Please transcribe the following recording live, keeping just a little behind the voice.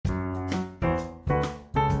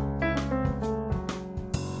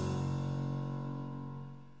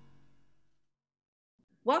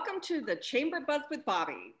Welcome to the Chamber Buzz with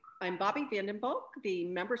Bobbi. I'm Bobbi Vandenbulk, the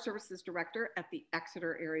Member Services Director at the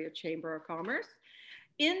Exeter Area Chamber of Commerce.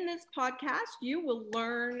 In this podcast, you will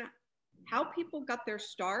learn how people got their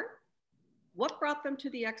start, what brought them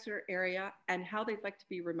to the Exeter area, and how they'd like to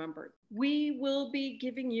be remembered. We will be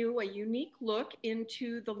giving you a unique look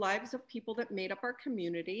into the lives of people that made up our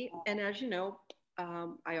community. And as you know,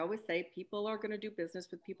 I always say people are going to do business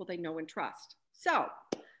with people they know and trust. So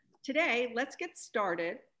today, let's get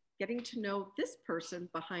started getting to know this person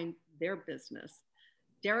behind their business,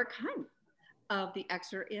 Derek Hunt of the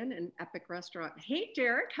Exeter Inn and Epoch Restaurant. Hey,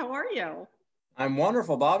 Derek, how are you? I'm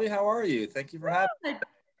wonderful, Bobbi. How are you? Thank you for having me.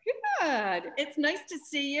 Good. It's nice to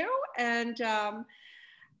see you. And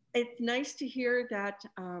it's nice to hear that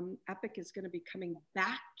Epoch is going to be coming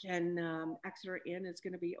back and Exeter Inn is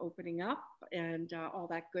going to be opening up and all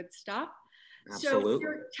that good stuff. Absolutely.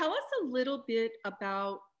 So tell us a little bit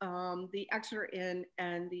about the Exeter Inn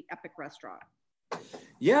and the Epoch Restaurant.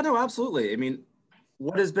 Yeah, no, absolutely. I mean,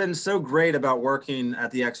 what has been so great about working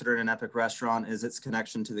at the Exeter Inn Epoch Restaurant is its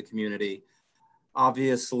connection to the community.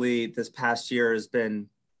 Obviously, this past year has been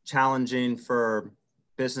challenging for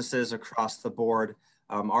businesses across the board,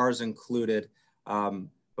 ours included,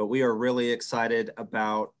 but we are really excited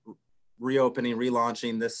about reopening,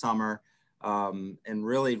 relaunching this summer. And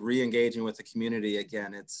really re-engaging with the community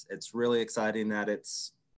again. It's really exciting that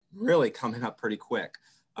it's really coming up pretty quick.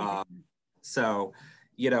 So,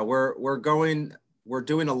 you know, we're doing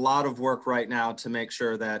a lot of work right now to make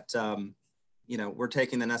sure that, you know, we're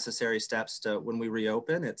taking the necessary steps to when we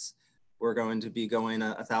reopen. We're going to be going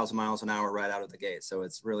 1,000 miles an hour right out of the gate. So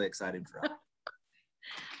it's really exciting for us.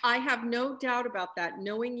 I have no doubt about that.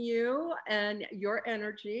 Knowing you and your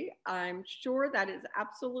energy, I'm sure that is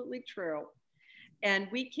absolutely true. And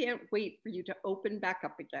we can't wait for you to open back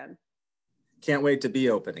up again. Can't wait to be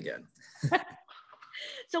open again.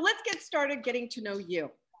 So let's get started getting to know you.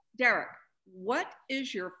 Derek, what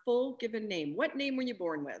is your full given name? What name were you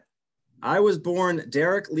born with? I was born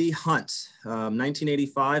Derek Lee Hunt,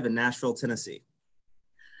 1985 in Nashville, Tennessee.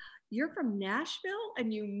 You're from Nashville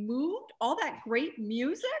and you moved? All that great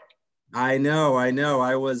music? I know.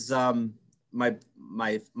 I was,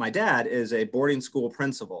 my dad is a boarding school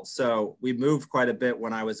principal. So we moved quite a bit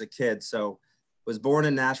when I was a kid. So was born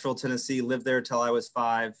in Nashville, Tennessee, lived there till I was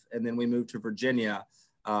 5. And then we moved to Virginia,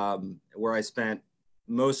 where I spent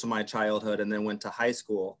most of my childhood and then went to high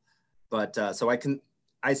school. But so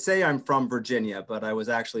I say I'm from Virginia, but I was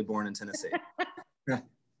actually born in Tennessee.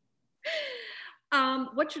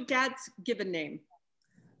 What's your dad's given name?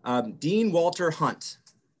 Dean Walter Hunt.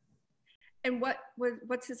 And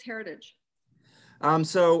what's his heritage?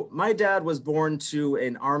 So my dad was born to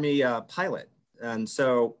an Army pilot. And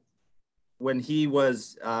so when he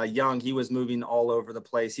was young, he was moving all over the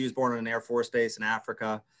place. He was born on an Air Force base in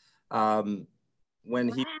Africa. Yeah,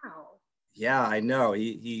 I know.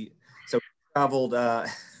 He traveled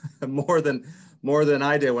more than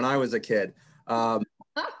I did when I was a kid.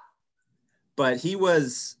 But he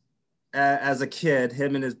was, as a kid,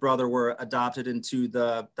 him and his brother were adopted into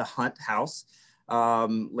the Hunt house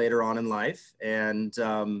later on in life. And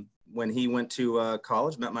when he went to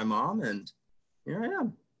college, met my mom, and here I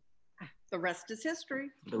am. The rest is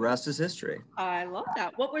history. The rest is history. I love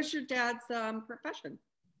that. What was your dad's profession?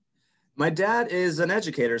 My dad is an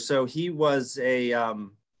educator. So he was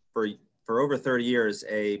for over 30 years,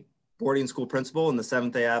 a boarding school principal in the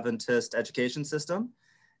Seventh-day Adventist education system.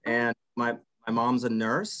 And my mom's a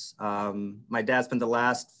nurse. My dad spent the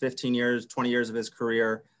last 15 years, 20 years of his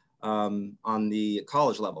career on the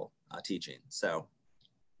college level teaching. So,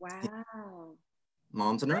 wow.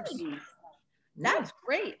 Mom's a nurse. Nice. That's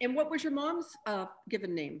great. And what was your mom's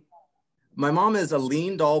given name? My mom is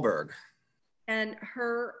Aline Dahlberg. And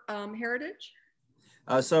her heritage?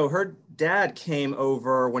 So her dad came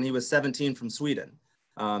over when he was 17 from Sweden.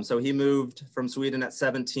 So he moved from Sweden at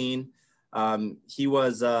 17. He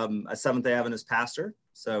was a Seventh-day Adventist pastor,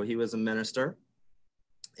 so he was a minister.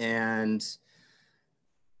 And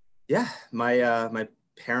yeah, my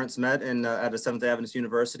parents met at a Seventh-day Adventist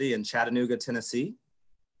University in Chattanooga, Tennessee.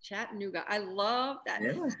 Chattanooga, I love that.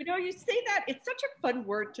 Yeah. You know, you say that, it's such a fun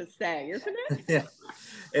word to say, isn't it? Yeah.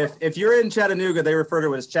 If you're in Chattanooga, they refer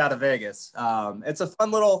to it as Chattavegas. It's a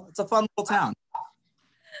fun little town.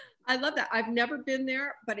 I love that. I've never been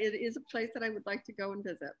there, but it is a place that I would like to go and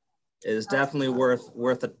visit. It is definitely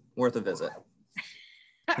worth a visit.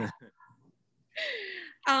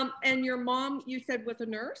 And your mom, you said, was a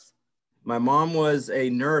nurse? My mom was a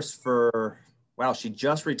nurse she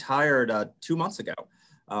just retired 2 months ago.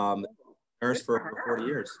 Nurse for 40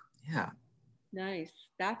 years. Yeah. Nice.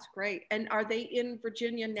 That's great. And are they in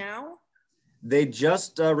Virginia now? They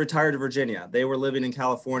just retired to Virginia. They were living in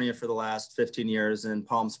California for the last 15 years in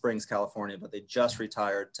Palm Springs, California, but they just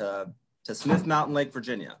retired to Smith Mountain Lake,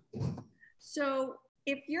 Virginia. So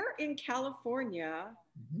if you're in California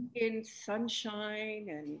in sunshine,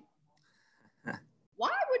 and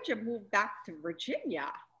why would you move back to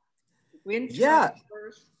Virginia? Winter. Yeah,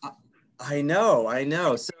 I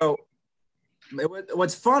know. So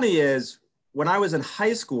what's funny is when I was in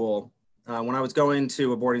high school, when I was going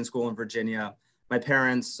to a boarding school in Virginia, my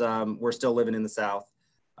parents were still living in the South.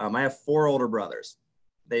 I have 4 older brothers.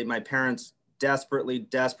 My parents desperately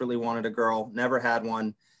wanted a girl, never had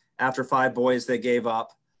one. After 5 boys, they gave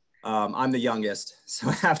up. I'm the youngest.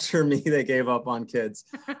 So after me, they gave up on kids.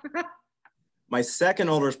 My second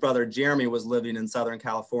oldest brother, Jeremy, was living in Southern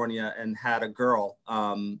California and had a girl.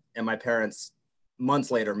 And my parents, months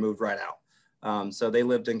later, moved right out. So they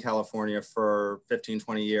lived in California for 15,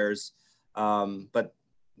 20 years. But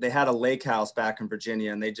they had a lake house back in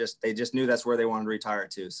Virginia, and they just knew that's where they wanted to retire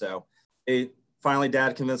to. So finally,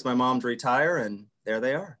 Dad convinced my mom to retire, and there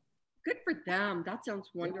they are. Good for them. That sounds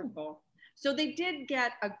wonderful. So they did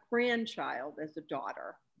get a grandchild as a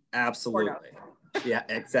daughter. Absolutely. Yeah,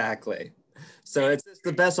 exactly. So it's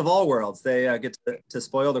the best of all worlds. They get to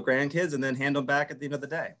spoil the grandkids and then hand them back at the end of the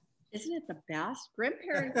day. Isn't it the best?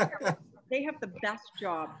 Grandparents, they have the best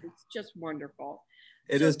job. It's just wonderful.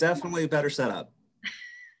 It is definitely a better setup.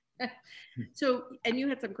 So, and you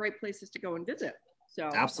had some great places to go and visit. So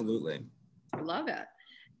absolutely. I love it.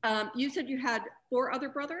 You said you had 4 other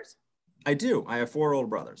brothers? I do. I have 4 older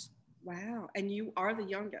brothers. Wow. And you are the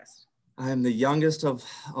youngest. I am the youngest of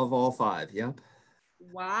all 5. Yep.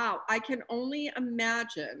 Wow. I can only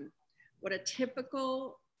imagine what a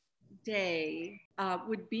typical day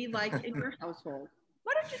would be like in your household.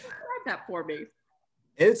 Why don't you describe that for me?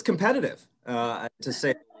 It's competitive, to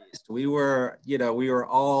say the least. We were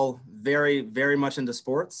all very, very much into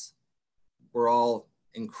sports. We're all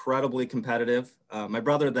incredibly competitive. My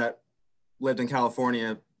brother that lived in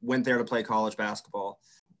California went there to play college basketball,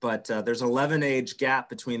 but there's an 11 age gap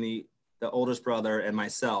between the oldest brother and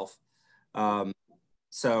myself.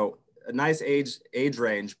 So a nice age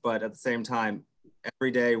range, but at the same time,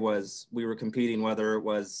 every day we were competing, whether it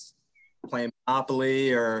was playing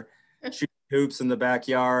Monopoly or shooting hoops in the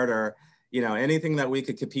backyard or, anything that we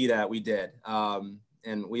could compete at, we did.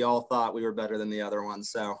 And we all thought we were better than the other one.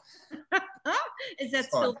 So is that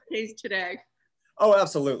still the case today? Oh,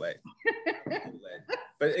 absolutely.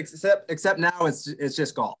 But except now it's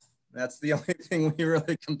just golf. That's the only thing we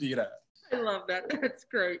really compete at. I love that. That's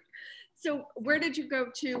great. So where did you go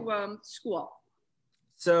to school?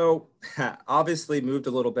 So obviously moved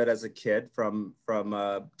a little bit as a kid from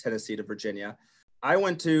Tennessee to Virginia. I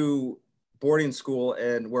went to boarding school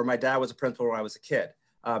where my dad was a principal when I was a kid,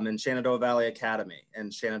 in Shenandoah Valley Academy in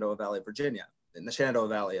Shenandoah Valley, Virginia, in the Shenandoah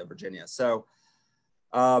Valley of Virginia. So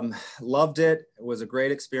loved it. It was a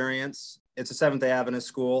great experience. It's a Seventh-day Adventist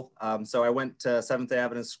school. So I went to Seventh-day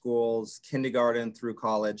Adventist schools, kindergarten through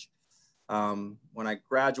college. When I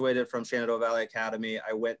graduated from Shenandoah Valley Academy,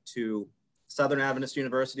 I went to Southern Adventist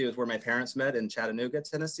University. Was where my parents met in Chattanooga,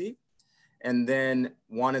 Tennessee, and then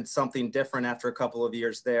wanted something different after a couple of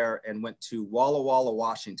years there and went to Walla Walla,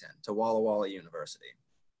 Washington, to Walla Walla University.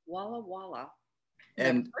 Walla Walla.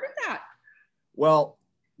 And heard of that. Well,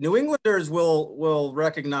 New Englanders will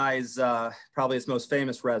recognize probably its most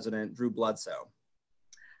famous resident, Drew Bledsoe.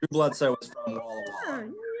 Drew Bledsoe was from Walla Walla.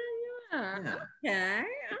 Yeah. Okay,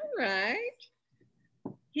 all right.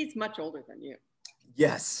 He's much older than you.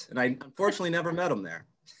 Yes, and I unfortunately never met him there.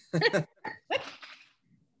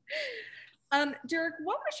 Derek,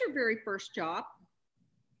 what was your very first job?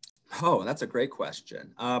 Oh, that's a great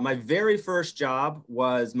question. My very first job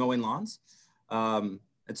was mowing lawns.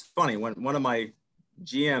 It's funny, when one of my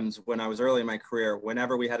GMs, when I was early in my career,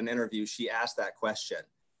 whenever we had an interview, she asked that question.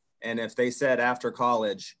 And if they said after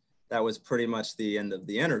college, that was pretty much the end of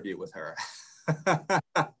the interview with her. I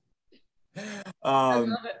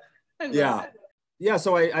love it. I love it. Yeah,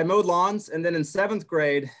 so I mowed lawns, and then in 7th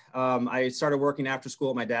grade, I started working after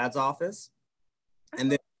school at my dad's office, and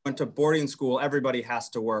then went to boarding school. Everybody has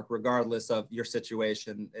to work, regardless of your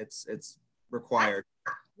situation. It's required.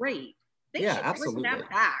 That's great. They yeah, should absolutely. bring that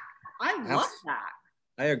back. I love that.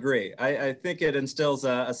 I agree. I think it instills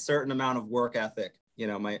a certain amount of work ethic.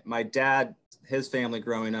 My dad, his family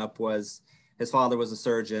growing up his father was a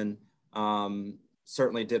surgeon,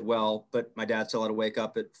 certainly did well, but my dad still had to wake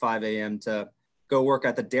up at 5 a.m. to go work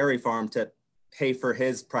at the dairy farm to pay for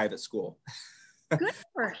his private school. Good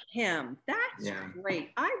for him. That's great.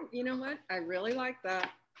 You know what? I really like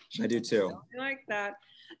that. I do too. I like that.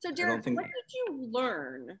 So Derek, what did you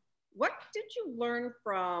learn what did you learn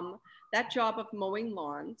from that job of mowing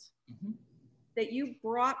lawns that you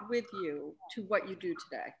brought with you to what you do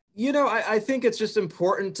today? You know, I think it's just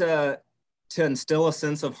important to instill a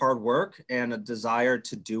sense of hard work and a desire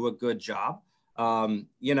to do a good job.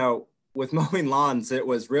 You know, with mowing lawns, it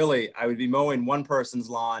was really, I would be mowing one person's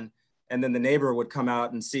lawn and then the neighbor would come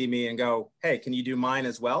out and see me and go, hey, can you do mine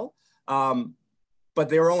as well? But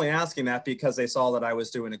they were only asking that because they saw that I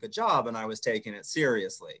was doing a good job and I was taking it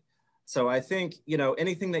seriously. So I think, you know,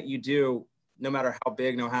 anything that you do, no matter how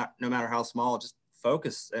big, no matter how small, just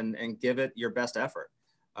focus and give it your best effort.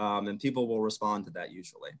 And people will respond to that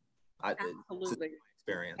usually. Absolutely.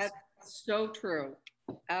 Experience. That's so true.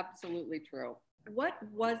 Absolutely true. What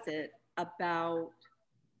was it about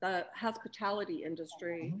the hospitality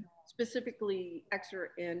industry, specifically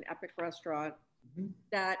Exeter Inn Epoch Restaurant,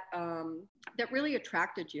 that really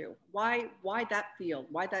attracted you? Why that field?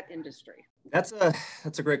 Why that industry? That's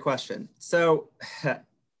a great question. So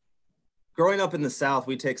growing up in the South,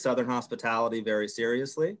 we take Southern hospitality very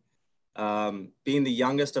seriously. Being the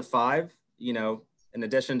youngest of five, you know, in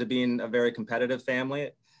addition to being a very competitive family,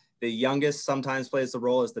 the youngest sometimes plays the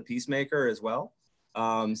role as the peacemaker as well.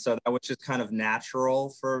 So that was just kind of natural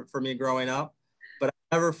for me growing up. But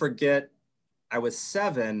I'll never forget, I was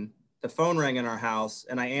 7, the phone rang in our house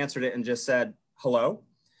and I answered it and just said, hello.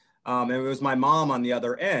 And it was my mom on the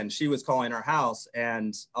other end. She was calling our house,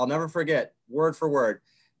 and I'll never forget, word for word,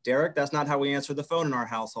 Derek, that's not how we answer the phone in our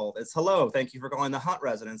household. It's hello, thank you for calling the Hunt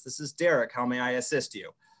residence. This is Derek, how may I assist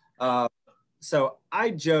you? So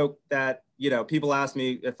I joke that, you know, people ask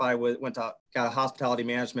me if I got a hospitality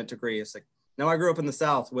management degree. It's like, no, I grew up in the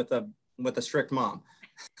South with a strict mom.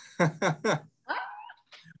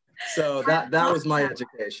 So that was my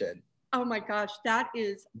education. Oh my gosh,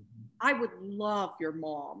 I would love your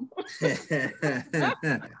mom.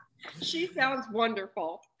 She sounds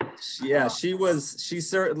wonderful. Yeah, she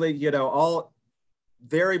certainly, you know, all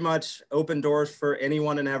very much open doors for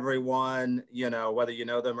anyone and everyone, you know, whether you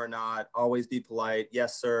know them or not, always be polite.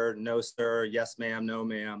 Yes, sir. No, sir. Yes, ma'am. No,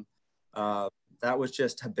 ma'am. That was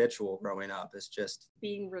just habitual growing up. It's just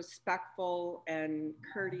being respectful and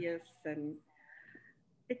courteous, and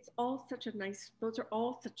those are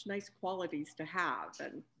all such nice qualities to have.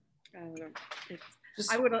 And just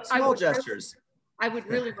small gestures. I would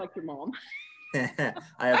really like your mom.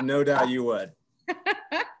 I have no doubt you would.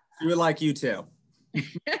 She would like you too.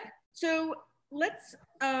 So let's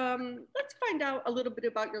find out a little bit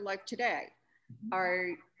about your life today.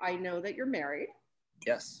 I know that you're married.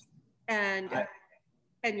 Yes. And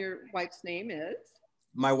your wife's name is?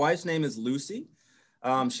 My wife's name is Lucy.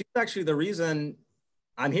 She's actually the reason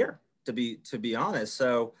I'm here, to be honest.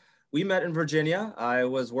 So we met in Virginia. I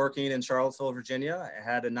was working in Charlottesville, Virginia. I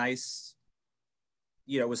had a nice,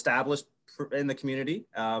 you know, established in the community.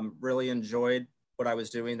 Really enjoyed what I was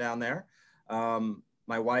doing down there.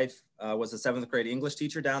 My wife was a 7th grade English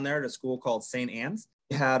teacher down there at a school called St. Anne's.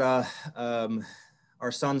 We had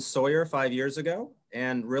our son Sawyer 5 years ago,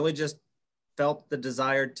 and really just felt the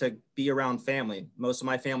desire to be around family. Most of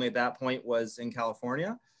my family at that point was in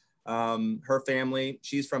California. Her family,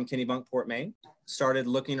 she's from Kennebunkport, Maine. Started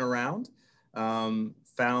looking around,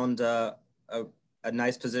 found a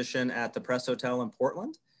nice position at the Press Hotel in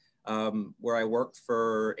Portland, where I worked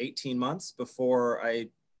for 18 months before I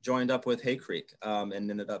joined up with Hay Creek and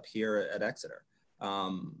ended up here at Exeter.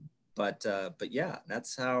 But yeah,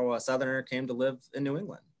 that's how a Southerner came to live in New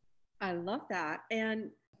England. I love that. And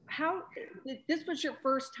this was your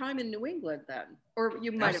first time in New England then? Or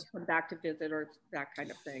you might have come back to visit or that kind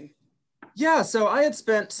of thing? Yeah, so I had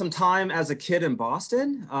spent some time as a kid in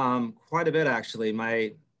Boston, quite a bit actually.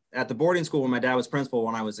 At the boarding school when my dad was principal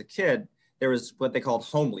when I was a kid, there was what they called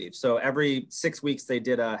home leave. So every 6 weeks they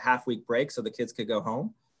did a half-week break so the kids could go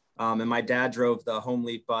home. And my dad drove the home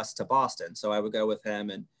leave bus to Boston. So I would go with him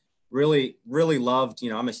and really, really loved, you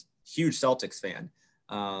know, I'm a huge Celtics fan.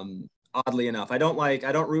 Oddly enough, I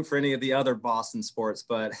don't root for any of the other Boston sports,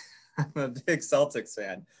 but I'm a big Celtics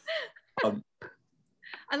fan.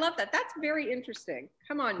 I love that. That's very interesting.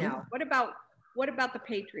 Come on now. Yeah. What about the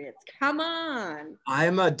Patriots? Come on.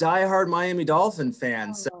 I'm a diehard Miami Dolphin fan.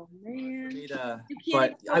 Oh, so man. You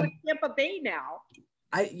can't but go to Tampa Bay now.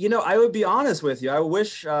 I would be honest with you. I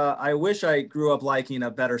wish I grew up liking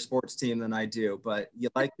a better sports team than I do, but you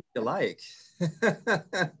like what you like.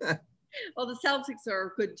 Well, the Celtics are a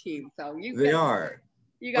good team, so they are.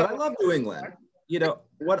 But I love New England. You know,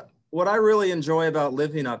 what I really enjoy about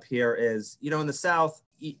living up here is, you know, in the South,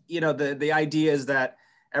 you know, the idea is that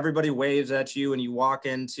everybody waves at you and you walk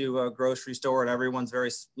into a grocery store and everyone's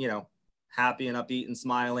very, you know, happy and upbeat and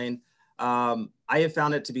smiling. I have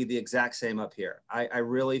found it to be the exact same up here. I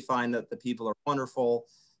really find that the people are wonderful,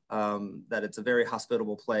 that it's a very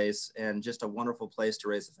hospitable place and just a wonderful place to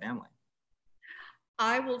raise a family.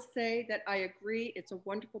 I will say that I agree. It's a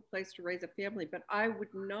wonderful place to raise a family, but I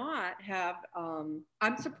would not have,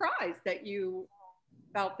 I'm surprised that you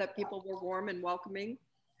felt that people were warm and welcoming.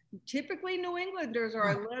 Typically New Englanders are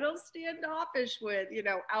a little standoffish with,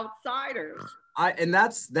 outsiders. And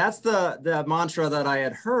that's the mantra that I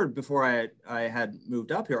had heard before I had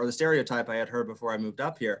moved up here, or the stereotype I had heard before I moved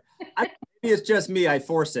up here. Maybe it's just me, I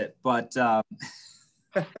force it, but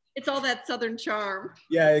it's all that Southern charm.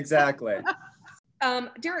 Yeah, exactly.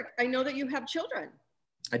 Derek, I know that you have children.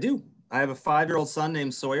 I do. I have a 5-year-old son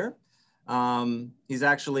named Sawyer. He's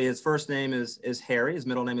actually, his first name is Harry. His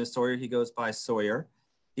middle name is Sawyer. He goes by Sawyer.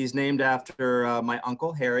 He's named after my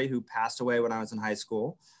uncle, Harry, who passed away when I was in high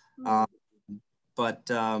school. Yeah,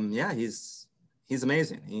 he's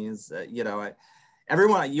amazing. He's,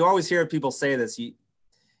 everyone, you always hear people say this, you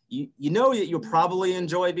know that you'll probably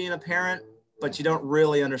enjoy being a parent, but you don't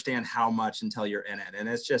really understand how much until you're in it. And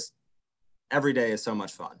it's just, every day is so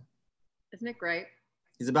much fun. Isn't it great?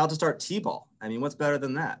 He's about to start T-ball. I mean, what's better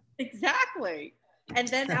than that? Exactly. And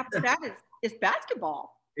then after that is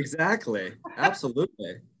basketball. Exactly.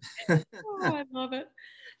 Absolutely. Oh, I love it.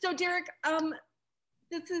 So Derek,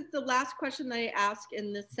 this is the last question that I ask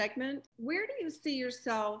in this segment. Where do you see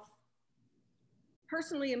yourself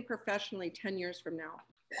personally and professionally 10 years from now?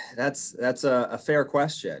 That's a fair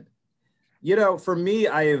question. For me,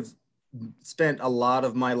 I have spent a lot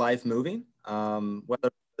of my life moving, whether I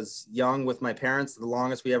was young with my parents. The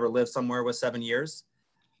longest we ever lived somewhere was 7 years.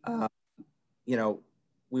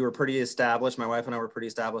 We were pretty established. My wife and I were pretty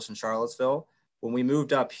established in Charlottesville. When we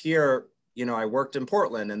moved up here, I worked in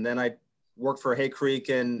Portland, and then I worked for Hay Creek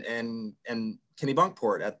and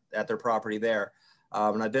Kennebunkport at their property there.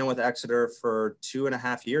 And I've been with Exeter for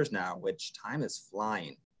 2.5 years now, which time is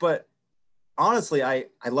flying. But honestly, I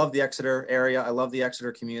love the Exeter area. I love the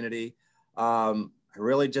Exeter community. I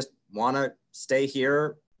really just want to stay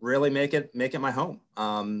here, really make it my home,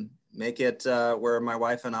 make it where my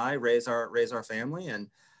wife and I raise our family. And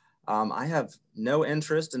I have no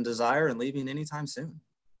interest and desire in leaving anytime soon.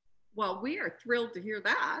 Well, we are thrilled to hear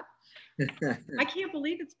that. I can't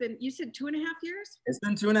believe you said 2.5 years? It's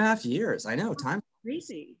been 2.5 years. I know, time.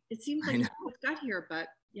 Crazy. It seems like you just got here, but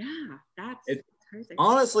yeah, that's crazy.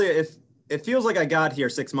 Honestly, it feels like I got here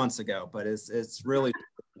 6 months ago, but it's really,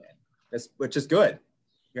 which is good.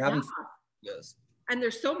 You're having fun. Yes. And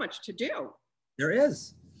there's so much to do. There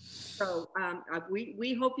is. So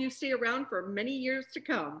we hope you stay around for many years to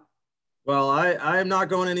come. Well, I'm not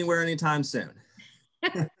going anywhere anytime soon.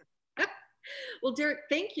 Well, Derek,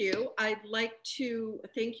 thank you. I'd like to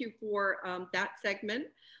thank you for that segment.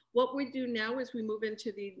 What we do now is we move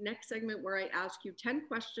into the next segment where I ask you 10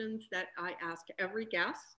 questions that I ask every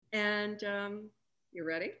guest. And you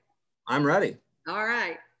ready? I'm ready. All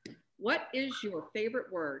right. What is your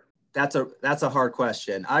favorite word? That's a hard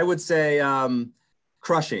question. I would say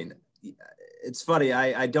crushing. It's funny.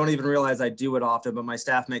 I don't even realize I do it often, but my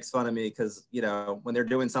staff makes fun of me because, when they're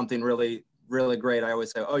doing something really, really great, I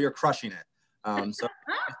always say, "Oh, you're crushing it." So,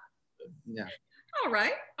 yeah. All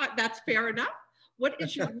right. That's fair enough. What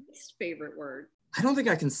is your least favorite word? I don't think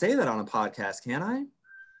I can say that on a podcast, can I?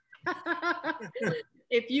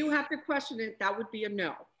 If you have to question it, that would be a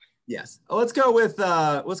no. Yes. Let's go with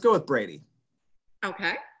Brady.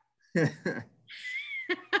 Okay.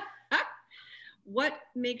 What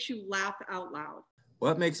makes you laugh out loud?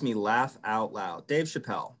 What makes me laugh out loud? Dave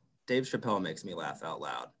Chappelle. Dave Chappelle makes me laugh out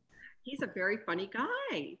loud. He's a very funny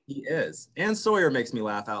guy. He is. And Sawyer makes me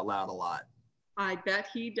laugh out loud a lot. I bet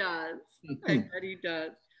he does. I bet he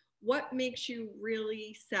does. What makes you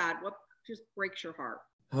really sad? What just breaks your heart?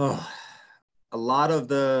 Oh, a lot of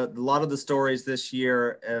the stories this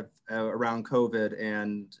year around COVID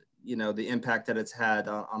and the impact that it's had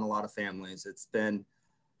on a lot of families. It's been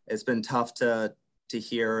tough to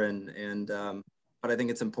hear but I think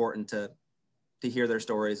it's important to hear their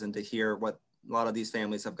stories and to hear what a lot of these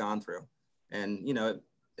families have gone through, and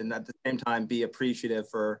and at the same time be appreciative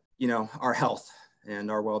for our health and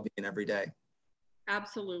our well-being every day.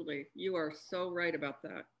 Absolutely. You are so right about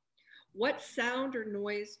that. What sound or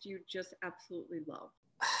noise do you just absolutely love?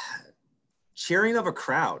 Cheering of a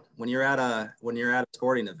crowd when you're at a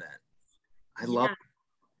sporting event. I love it.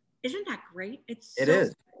 Isn't that great? It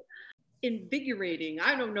is invigorating.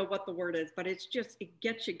 I don't know what the word is, but it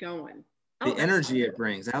gets you going. The energy it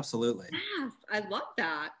brings. Absolutely. Yes, I love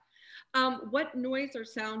that. What noise or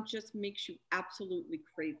sound just makes you absolutely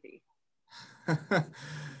crazy?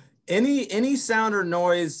 Any sound or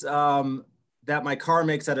noise that my car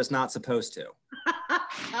makes that it's not supposed to.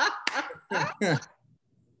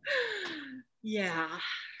 Yeah.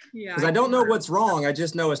 Yeah. Because I don't know what's wrong. I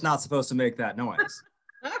just know it's not supposed to make that noise.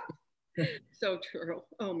 So true.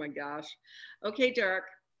 Oh my gosh. Okay, Derek,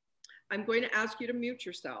 I'm going to ask you to mute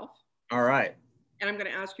yourself. All right. And I'm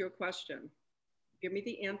going to ask you a question. Give me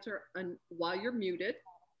the answer while you're muted,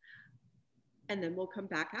 and then we'll come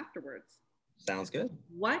back afterwards. Sounds good.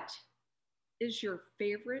 What is your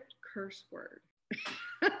favorite curse word?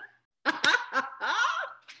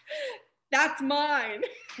 That's mine.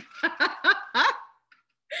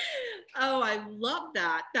 Oh, I love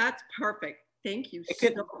that. That's perfect. Thank you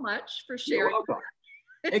so much for sharing.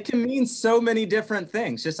 It can mean so many different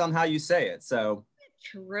things just on how you say it. So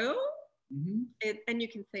true. Mm-hmm. And you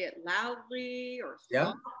can say it loudly or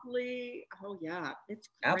softly. Oh yeah, it's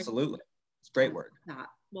great. Absolutely. It's a great word.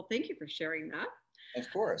 Well, thank you for sharing that. Of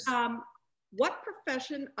course. What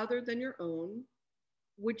profession other than your own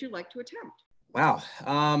would you like to attempt? Wow.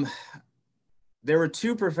 There were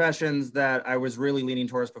two professions that I was really leaning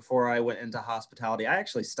towards before I went into hospitality. I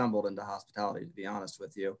actually stumbled into hospitality, to be honest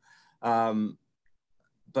with you.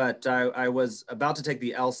 But I was about to take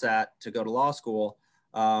the LSAT to go to law school.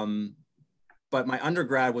 But my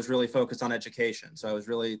undergrad was really focused on education. So I was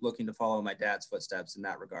really looking to follow my dad's footsteps in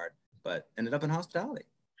that regard, but ended up in hospitality.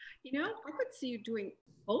 You know, I could see you doing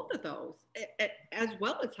both of those as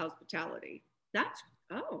well as hospitality. I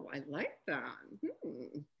like that.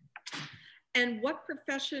 And what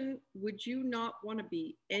profession would you not want to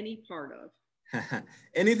be any part of?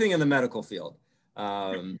 Anything in the medical field.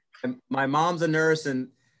 My mom's a nurse, and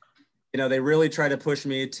you know, they really try to push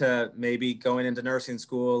me to maybe going into nursing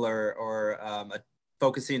school or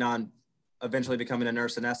focusing on eventually becoming a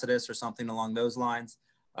nurse anesthetist or something along those lines.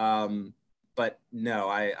 But no,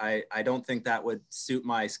 I don't think that would suit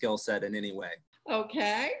my skill set in any way.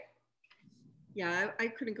 Okay. Yeah, I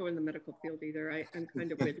couldn't go in the medical field either. I'm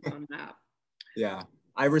kind of with you on that. Yeah,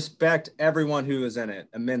 I respect everyone who is in it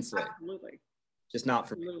immensely. Absolutely. Just not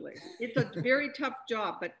for me. Absolutely. It's a very tough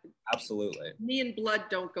job, but absolutely. Me and blood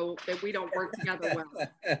don't go, we don't work together well.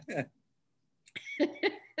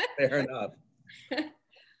 Fair enough.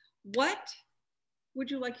 What would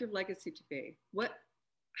you like your legacy to be?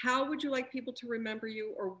 How would you like people to remember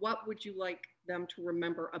you, or what would you like them to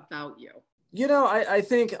remember about you? You know, I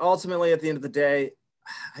think ultimately at the end of the day,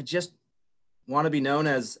 I just want to be known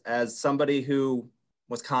as somebody who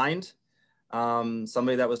was kind,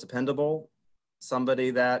 somebody that was dependable,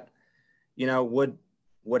 somebody that, you know, would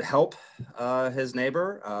help his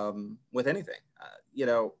neighbor with anything. You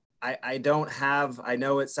know, I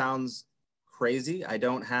know it sounds crazy. I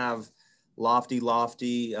don't have lofty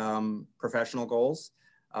professional goals.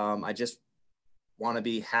 I just want to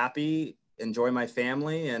be happy, enjoy my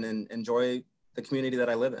family, and enjoy the community that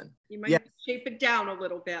I live in. You might shape it down a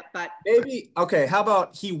little bit, but maybe. Okay, how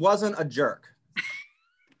about he wasn't a jerk?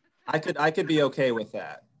 I could be okay with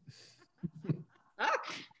that.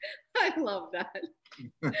 I love that.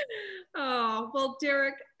 Oh, well,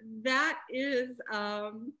 Derek, that is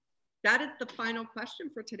the final question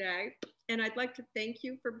for today. And I'd like to thank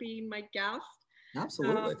you for being my guest.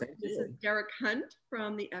 Absolutely. Thank you. This is Derek Hunt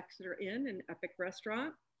from the Exeter Inn Epoch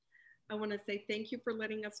Restaurant. I want to say thank you for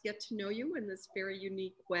letting us get to know you in this very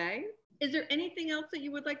unique way. Is there anything else that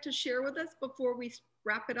you would like to share with us before we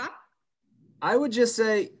wrap it up? I would just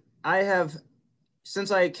say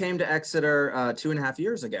since I came to Exeter 2.5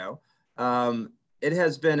 years ago, it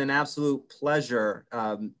has been an absolute pleasure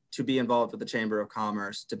to be involved with the Chamber of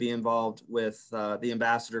Commerce, to be involved with the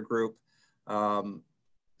Ambassador Group.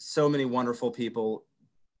 So many wonderful people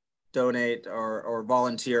donate or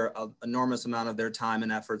volunteer an enormous amount of their time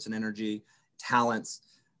and efforts and energy, talents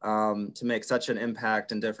to make such an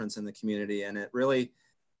impact and difference in the community. And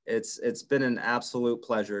it's been an absolute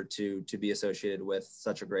pleasure to be associated with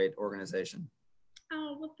such a great organization.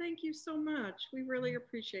 Oh, well, thank you so much. We really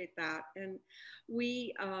appreciate that. And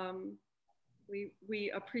we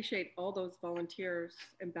appreciate all those volunteers,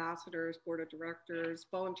 ambassadors, board of directors,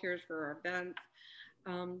 volunteers for our events.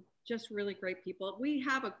 Just really great people. We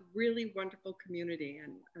have a really wonderful community,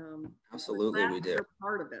 and absolutely we do. We're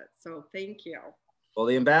part of it. So thank you. Well,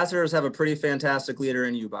 the ambassadors have a pretty fantastic leader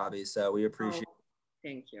in you, Bobbi. So we appreciate it.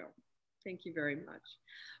 Thank you. Thank you very much.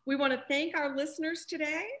 We want to thank our listeners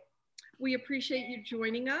today. We appreciate you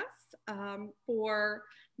joining us. For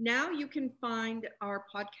now, you can find our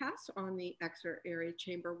podcast on the Exeter Area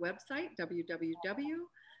Chamber website,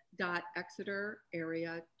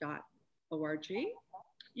 www.exeterarea.org.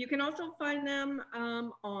 You can also find them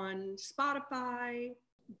on Spotify,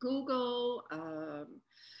 Google, oh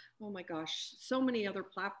my gosh, so many other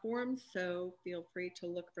platforms. So feel free to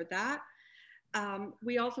look for that.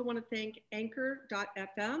 We also want to thank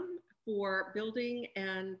Anchor.fm for building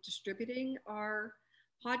and distributing our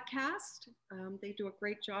podcast. They do a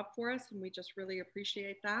great job for us, and we just really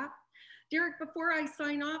appreciate that. Derek, before I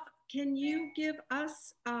sign off, can you give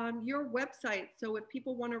us your website? So if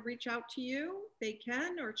people want to reach out to you, they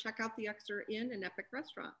can, or check out the Exeter Inn and Epoch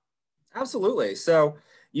Restaurant. Absolutely. So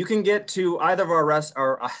you can get to either of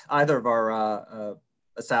our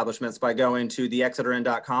establishments by going to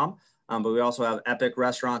theexeterin.com, but we also have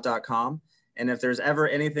epochrestaurant.com. And if there's ever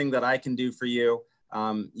anything that I can do for you,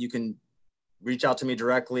 you can reach out to me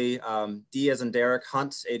directly, D as in Derek,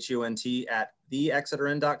 Hunt, Hunt, at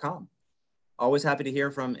theexeterin.com. Always happy to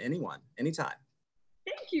hear from anyone, anytime.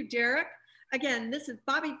 Thank you, Derek. Again, this is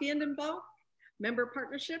Bobbi Vandenboek, Member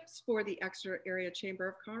Partnerships for the Exeter Area Chamber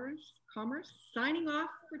of Commerce, signing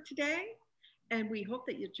off for today. And we hope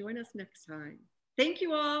that you join us next time. Thank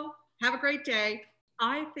you all. Have a great day.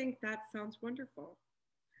 I think that sounds wonderful.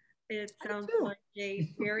 It sounds like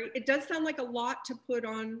it does sound like a lot to put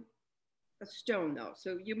on a stone though.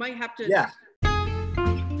 So you might have to. Yeah.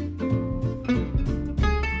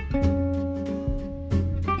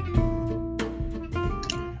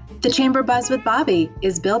 The Chamber Buzz with Bobbi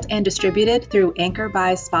is built and distributed through Anchor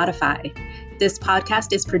by Spotify. This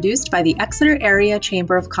podcast is produced by the Exeter Area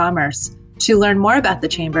Chamber of Commerce. To learn more about the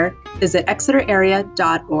Chamber, visit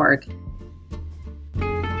exeterarea.org.